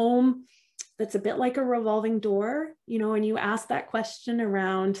have a home that's a bit like a revolving door, and you ask that question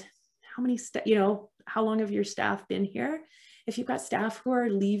around how long have your staff been here? If you've got staff who are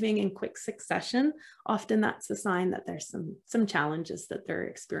leaving in quick succession, often that's a sign that there's some challenges that they're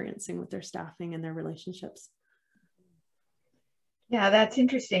experiencing with their staffing and their relationships. Yeah, that's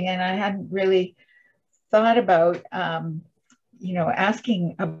interesting. And I hadn't really thought about,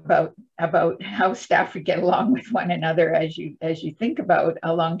 asking about how staff would get along with one another as you think about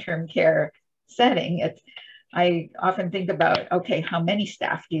a long-term care setting. I often think about, okay, how many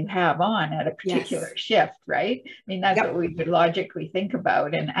staff do you have on at a particular shift, right? I mean, that's what we would logically think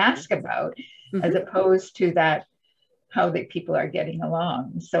about and ask about, as opposed to that, how the people are getting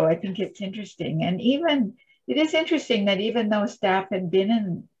along. So I think it's interesting. And it is interesting that even though staff had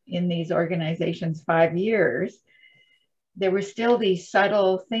been in these organizations 5 years, there were still these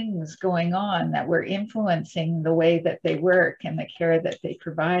subtle things going on that were influencing the way that they work and the care that they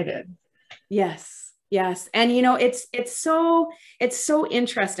provided. Yes. And it's so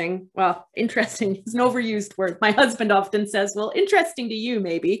interesting. Well, interesting is an overused word. My husband often says, well, interesting to you,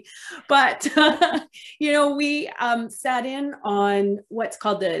 maybe. But, we sat in on what's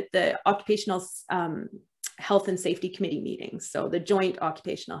called the Occupational Health and Safety Committee meetings. So the joint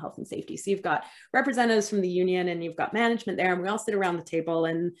occupational health and safety. So you've got representatives from the union and you've got management there, and we all sit around the table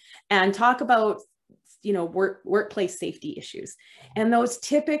and talk about, workplace safety issues. And those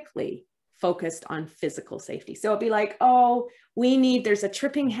typically focused on physical safety. So it'd be like, oh, there's a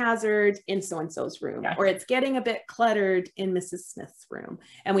tripping hazard in so-and-so's room, or it's getting a bit cluttered in Mrs. Smith's room,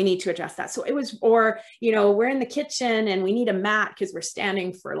 and we need to address that. So it was, or, we're in the kitchen and we need a mat because we're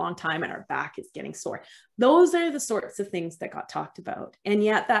standing for a long time and our back is getting sore. Those are the sorts of things that got talked about. And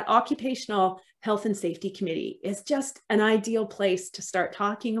yet that Occupational Health and Safety Committee is just an ideal place to start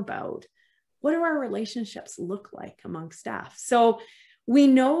talking about, what do our relationships look like among staff? So we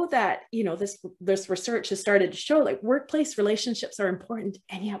know that, this research has started to show, like, workplace relationships are important,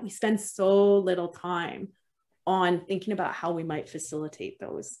 and yet we spend so little time on thinking about how we might facilitate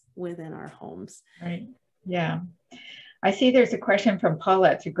those within our homes. Right. Yeah. I see there's a question from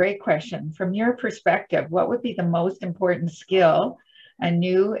Paula. It's a great question. From your perspective, what would be the most important skill a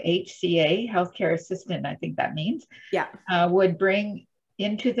new HCA, healthcare assistant, I think that means, would bring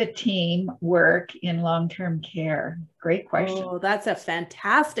into the team work in long-term care? Great question. Oh, that's a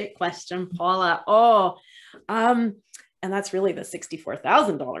fantastic question, Paula. Oh, and that's really the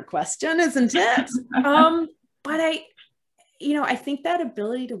 $64,000 question, isn't it? But I think that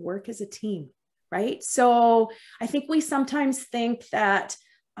ability to work as a team, right? So I think we sometimes think that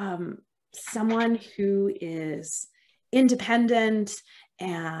someone who is independent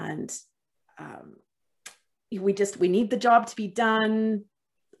and we need the job to be done,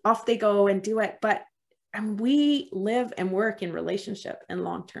 off they go and do it. But and we live and work in relationship and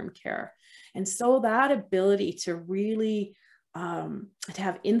long-term care. And so that ability to really to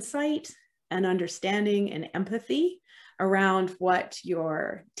have insight and understanding and empathy around what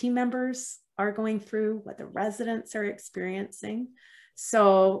your team members are going through, what the residents are experiencing.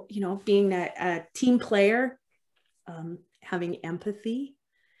 So, you know, being a team player, having empathy.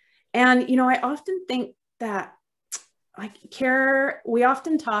 And, you know, I often think that like care, we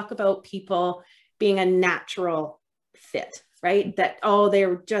often talk about people being a natural fit, right? That, oh,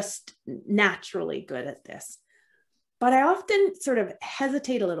 they're just naturally good at this. But I often sort of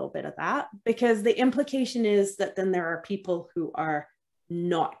hesitate a little bit of that, because the implication is that then there are people who are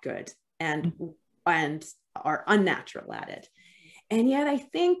not good and are unnatural at it. And yet I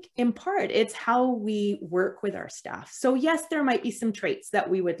think in part it's how we work with our staff. So yes, there might be some traits that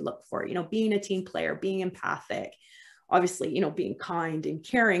we would look for, you know, being a team player, being empathic, obviously, you know, being kind and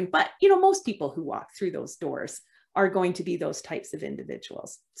caring, but, you know, most people who walk through those doors are going to be those types of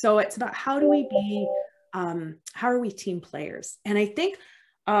individuals. So it's about how do we be, how are we team players? And I think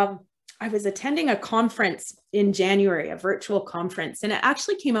I was attending a conference in January, a virtual conference, and it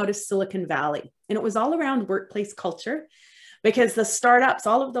actually came out of Silicon Valley, and it was all around workplace culture, because the startups,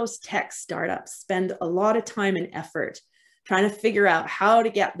 all of those tech startups, spend a lot of time and effort trying to figure out how to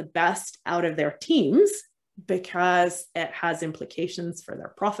get the best out of their teams, because it has implications for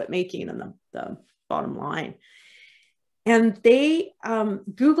their profit making and the bottom line. And they,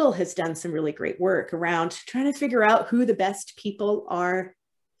 Google has done some really great work around trying to figure out who the best people are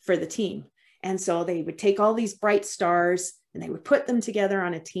for the team. And so they would take all these bright stars and they would put them together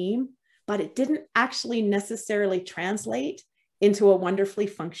on a team, but it didn't actually necessarily translate into a wonderfully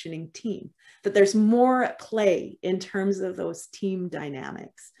functioning team, that there's more at play in terms of those team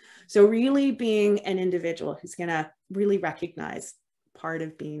dynamics. So really being an individual who's going to really recognize part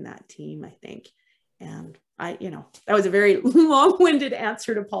of being that team, I think. And you know, that was a very long-winded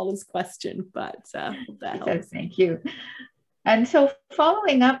answer to Paula's question, but that helps. Thank you. And so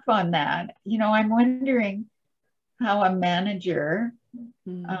following up on that, you know, I'm wondering how a manager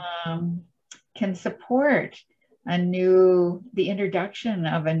can support the introduction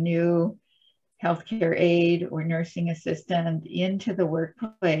of a new healthcare aide or nursing assistant into the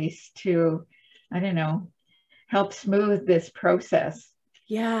workplace to, I don't know, help smooth this process.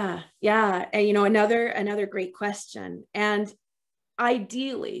 Yeah. And, you know, another great question. And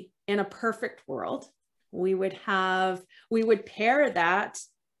ideally, in a perfect world, we would pair that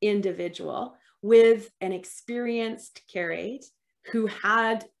individual with an experienced care aide who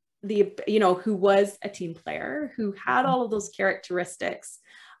had who was a team player, who had all of those characteristics,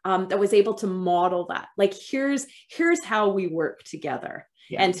 that was able to model that. Like, here's how we work together,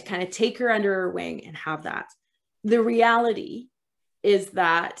 and to kind of take her under her wing and have that. The reality is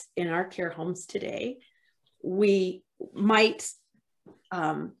that in our care homes today, we might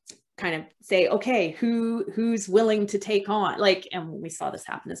kind of say, okay, who's willing to take on, like, and we saw this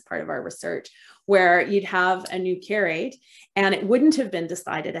happen as part of our research, where you'd have a new care aide and it wouldn't have been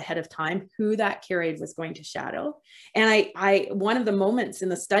decided ahead of time who that care aide was going to shadow. And one of the moments in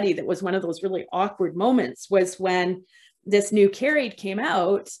the study that was one of those really awkward moments was when this new care aide came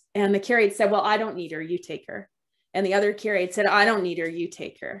out and the care aide said, well, I don't need her, you take her. And the other care aide said, I don't need her, you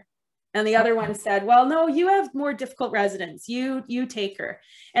take her. And the other one said, well, no, you have more difficult residents, you take her.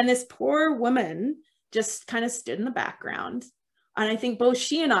 And this poor woman just kind of stood in the background. And I think both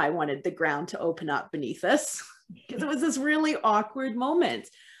she and I wanted the ground to open up beneath us, because it was this really awkward moment.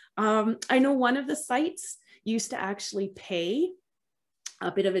 I know one of the sites used to actually pay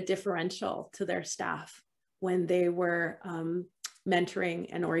a bit of a differential to their staff when they were mentoring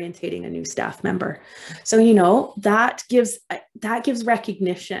and orientating a new staff member. So, you know, that gives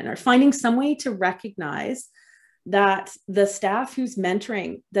recognition, or finding some way to recognize that the staff who's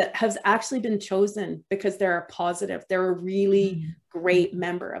mentoring that has actually been chosen because they're a positive, they're a really great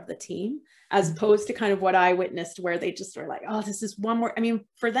member of the team, as opposed to kind of what I witnessed where they just were like, oh, this is one more. I mean,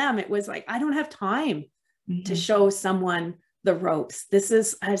 for them, it was like, I don't have time to show someone the ropes. This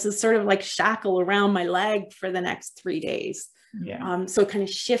is sort of like shackle around my leg for the next 3 days. Yeah. So kind of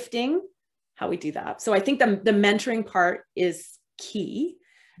shifting how we do that. So I think the mentoring part is key.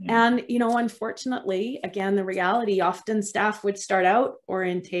 Yeah. And, you know, unfortunately, again, the reality, often staff would start out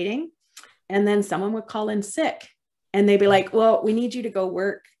orientating and then someone would call in sick and they'd be like, well, we need you to go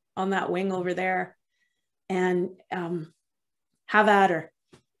work on that wing over there and have at her.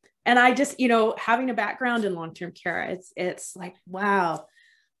 And I just, you know, having a background in long-term care, it's like, wow,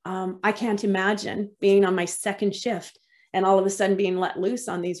 I can't imagine being on my second shift and all of a sudden being let loose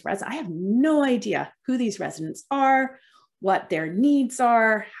on these residents. I have no idea who these residents are, what their needs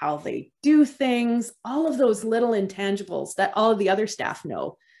are, how they do things, all of those little intangibles that all of the other staff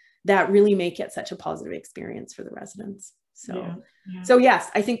know that really make it such a positive experience for the residents. So yes,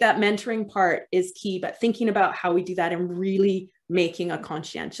 I think that mentoring part is key, but thinking about how we do that and really making a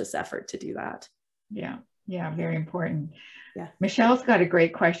conscientious effort to do that. Yeah, very important. Yeah. Michelle's got a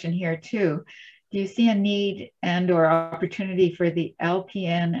great question here too. Do you see a need and or opportunity for the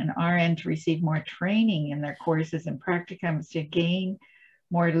LPN and RN to receive more training in their courses and practicums to gain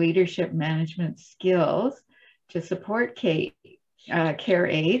more leadership management skills to support care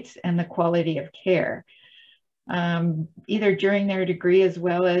aides and the quality of care, either during their degree as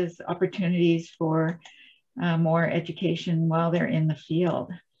well as opportunities for more education while they're in the field?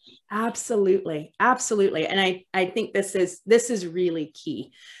 Absolutely. Absolutely. And I think this is really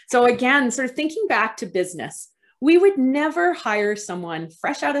key. So again, sort of thinking back to business, we would never hire someone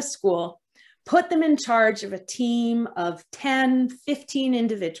fresh out of school, put them in charge of a team of 10, 15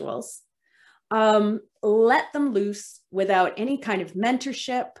 individuals, let them loose without any kind of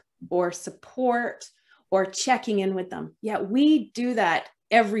mentorship or support or checking in with them. Yet we do that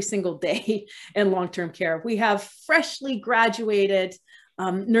every single day in long-term care. We have freshly graduated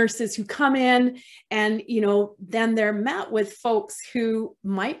nurses who come in and, then they're met with folks who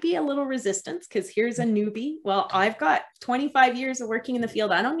might be a little resistant because here's a newbie. Well, I've got 25 years of working in the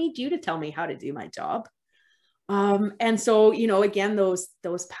field. I don't need you to tell me how to do my job. And so, again, those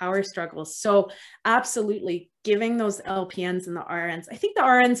power struggles. So absolutely giving those LPNs and the RNs, I think the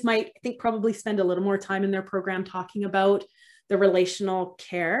RNs might, probably spend a little more time in their program talking about the relational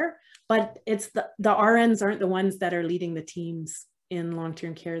care, but it's the RNs aren't the ones that are leading the teams in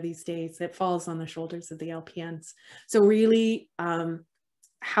long-term care these days. It falls on the shoulders of the LPNs. So really,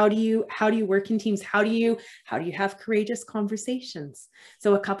 how do you work in teams? How do you have courageous conversations?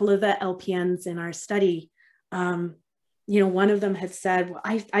 So a couple of the LPNs in our study, one of them had said, well,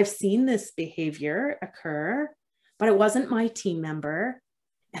 I've seen this behavior occur, but it wasn't my team member.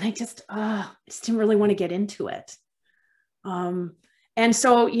 And I just didn't really want to get into it. And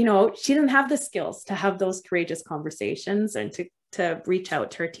so, she didn't have the skills to have those courageous conversations and to reach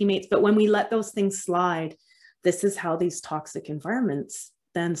out to her teammates. But when we let those things slide, this is how these toxic environments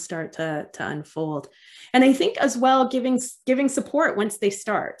then start to unfold. And I think as well, giving support once they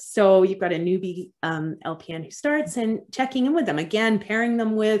start. So you've got a newbie LPN who starts and checking in with them, again, pairing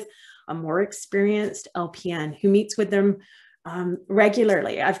them with a more experienced LPN who meets with them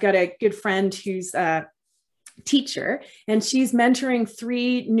regularly. I've got a good friend who's a teacher, and she's mentoring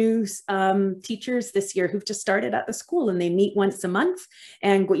 3 new teachers this year who've just started at the school, and they meet once a month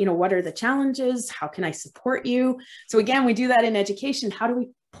and what are the challenges? How can I support you? So again, we do that in education. How do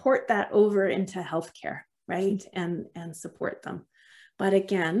we port that over into healthcare, right? And support them. But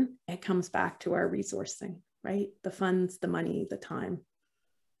again, it comes back to our resourcing, right? The funds, the money, the time.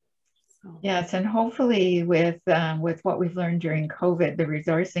 So. Yes, and hopefully with what we've learned during COVID, the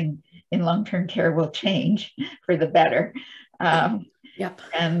resourcing in long-term care will change for the better. Yep.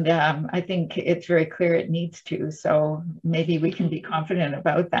 And I think it's very clear it needs to. So maybe we can be confident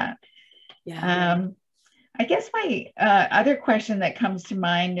about that. Yeah. I guess my other question that comes to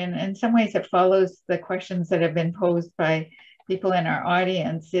mind, and in some ways it follows the questions that have been posed by people in our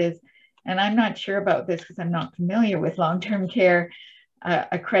audience, is, and I'm not sure about this because I'm not familiar with long-term care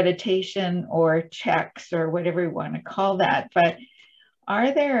accreditation or checks or whatever you want to call that, but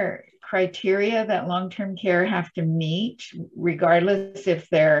are there criteria that long-term care have to meet, regardless if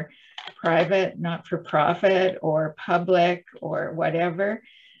they're private, not-for-profit, or public, or whatever,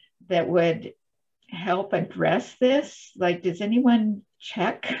 that would help address this? Like, does anyone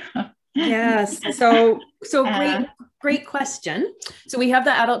check? Yes. So great question. So we have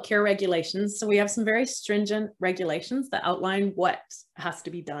the adult care regulations. So we have some very stringent regulations that outline what has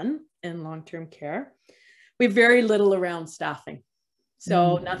to be done in long-term care. We have very little around staffing.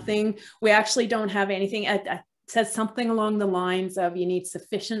 So nothing, we actually don't have anything. It says something along the lines of you need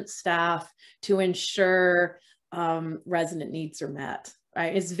sufficient staff to ensure resident needs are met.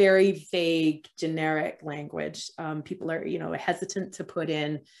 Right? It's very vague, generic language. People are, hesitant to put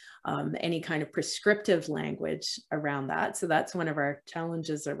in any kind of prescriptive language around that. So that's one of our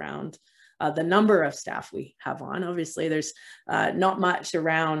challenges around the number of staff we have on. Obviously, there's not much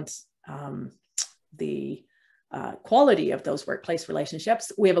around the quality of those workplace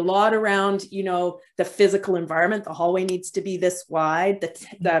relationships. We have a lot around, the physical environment. The hallway needs to be this wide.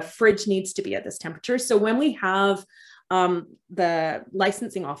 The fridge needs to be at this temperature. So when we have the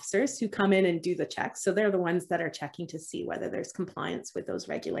licensing officers who come in and do the checks, so they're the ones that are checking to see whether there's compliance with those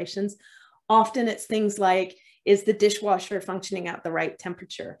regulations. Often it's things like, Is the dishwasher functioning at the right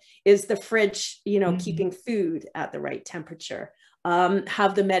temperature? Is the fridge, keeping food at the right temperature?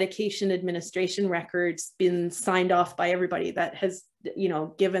 Have the medication administration records been signed off by everybody that has,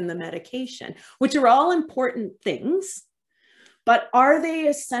 given the medication, which are all important things, but are they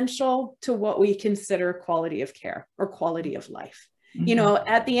essential to what we consider quality of care or quality of life?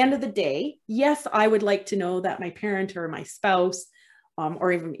 At the end of the day, yes, I would like to know that my parent or my spouse,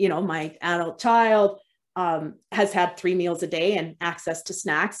 or even, my adult child has had 3 meals a day and access to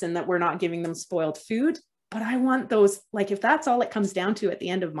snacks, and that we're not giving them spoiled food. But I want those, like, if that's all it comes down to at the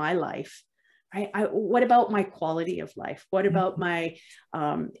end of my life, right? What about my quality of life? What about my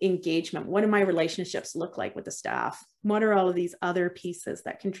engagement? What do my relationships look like with the staff? What are all of these other pieces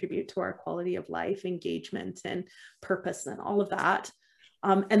that contribute to our quality of life, engagement and purpose and all of that?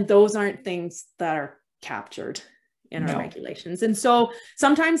 And those aren't things that are captured in our regulations. And so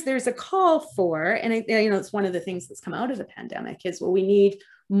sometimes there's a call for, and it's one of the things that's come out of the pandemic is, well, we need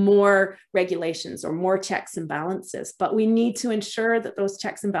more regulations or more checks and balances, but we need to ensure that those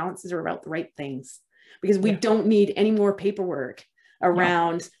checks and balances are about the right things, because we don't need any more paperwork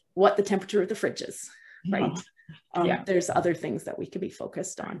around what the temperature of the fridge is, right? There's other things that we could be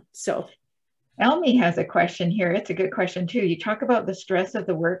focused on. So Elmi has a question here. It's a good question too. You talk about the stress of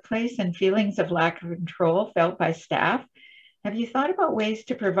the workplace and feelings of lack of control felt by staff. Have you thought about ways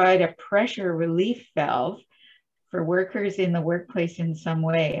to provide a pressure relief valve for workers in the workplace in some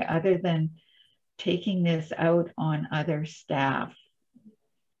way other than taking this out on other staff?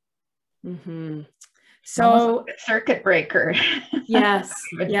 So like a circuit breaker. Yes.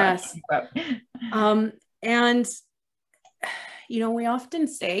 And we often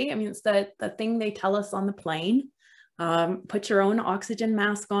say, it's the thing they tell us on the plane, put your own oxygen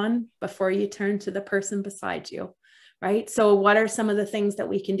mask on before you turn to the person beside you, right? So what are some of the things that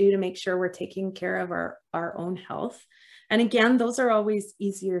we can do to make sure we're taking care of our own health? And again, those are always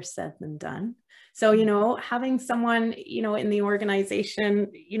easier said than done. So, having someone, in the organization,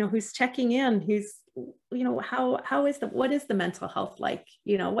 who's checking in, who's, what is the mental health like?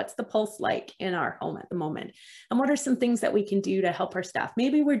 What's the pulse like in our home at the moment? And what are some things that we can do to help our staff?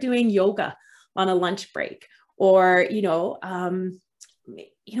 Maybe we're doing yoga on a lunch break, or,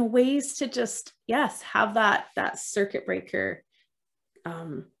 ways to just, have that circuit breaker,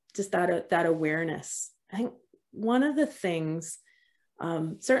 just that awareness. I think one of the things,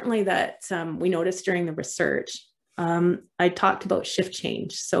 certainly that we noticed during the research, I talked about shift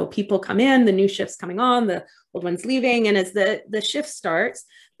change. So people come in, the new shift's coming on, the old one's leaving. And as the shift starts,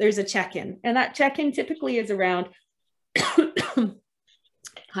 there's a check-in. And that check-in typically is around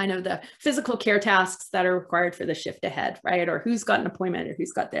kind of the physical care tasks that are required for the shift ahead, right? Or who's got an appointment or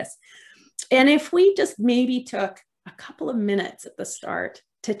who's got this. And if we just maybe took a couple of minutes at the start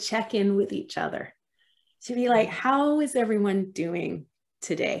to check in with each other, to be like, how is everyone doing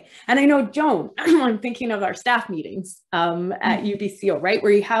today? And I know, Joan, I'm thinking of our staff meetings at UBCO, right?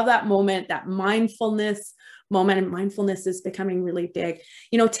 Where you have that moment, that mindfulness moment, and mindfulness is becoming really big,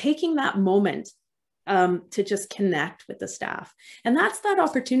 taking that moment to just connect with the staff. And that's that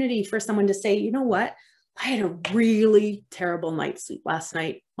opportunity for someone to say, you know what, I had a really terrible night's sleep last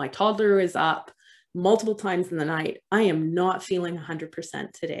night. My toddler is up multiple times in the night. I am not feeling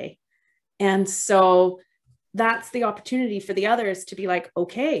 100% today. And so that's the opportunity for the others to be like,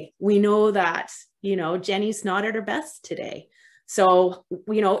 okay, we know that, Jenny's not at her best today. So,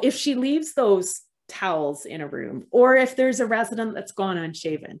 if she leaves those towels in a room, or if there's a resident that's gone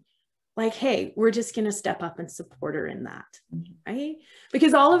unshaven, like, hey, we're just going to step up and support her in that, right?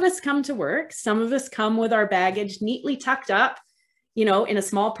 Because all of us come to work. Some of us come with our baggage neatly tucked up, in a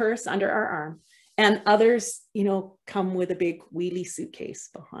small purse under our arm. And others, come with a big wheelie suitcase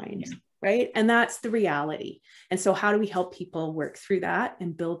behind. Right? And that's the reality. And so how do we help people work through that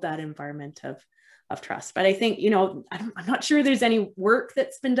and build that environment of trust? But I think, I'm not sure there's any work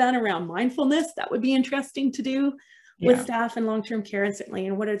that's been done around mindfulness that would be interesting to do with staff in long-term care, and certainly,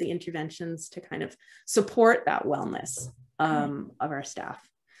 and what are the interventions to kind of support that wellness of our staff?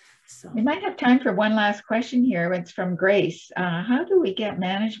 So we might have time for one last question here. It's from Grace. How do we get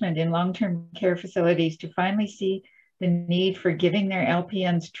management in long-term care facilities to finally see the need for giving their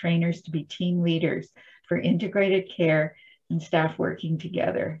LPNs trainers to be team leaders for integrated care and staff working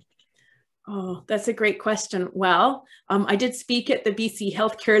together? Oh, that's a great question. Well, I did speak at the BC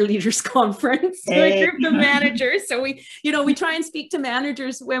Healthcare Leaders Conference to a group of managers. So we try and speak to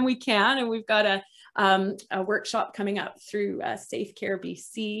managers when we can, and we've got a workshop coming up through Safe Care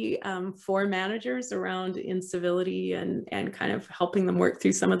BC for managers around incivility and kind of helping them work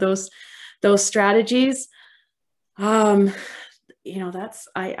through some of those strategies. I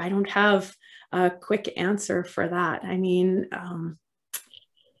don't have a quick answer for that. I mean,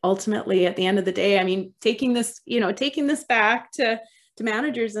 ultimately, at the end of the day, I mean, taking this back to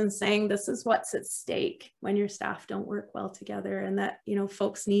managers and saying this is what's at stake when your staff don't work well together, and that, you know,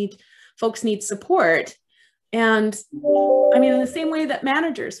 folks need support. And I mean, in the same way that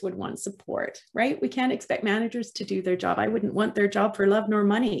managers would want support, right? We can't expect managers to do their job. I wouldn't want their job for love nor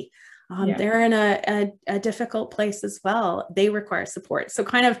money. They're in a difficult place as well. They require support. So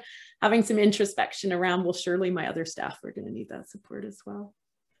kind of having some introspection around, well, surely my other staff are going to need that support as well.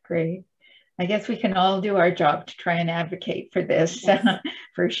 Great. I guess we can all do our job to try and advocate for this,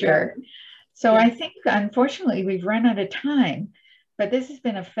 for sure. Yeah. So I think, unfortunately, we've run out of time, but this has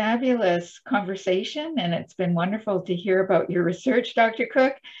been a fabulous conversation, and it's been wonderful to hear about your research, Dr.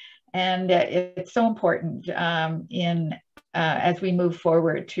 Cooke. And it's so important as we move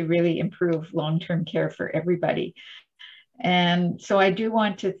forward to really improve long-term care for everybody. And so I do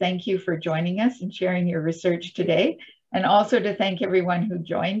want to thank you for joining us and sharing your research today, and also to thank everyone who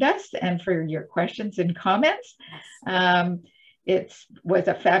joined us and for your questions and comments. It was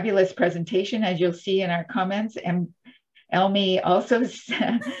a fabulous presentation, as you'll see in our comments. And Elmi also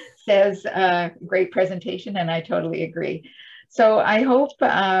says great presentation, and I totally agree. So I hope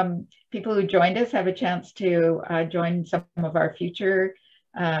people who joined us have a chance to join some of our future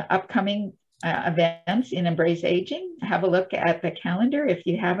upcoming events in Embrace Aging. Have a look at the calendar if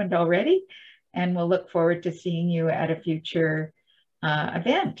you haven't already, and we'll look forward to seeing you at a future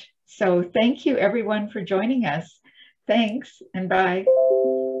event. So thank you everyone for joining us. Thanks and bye.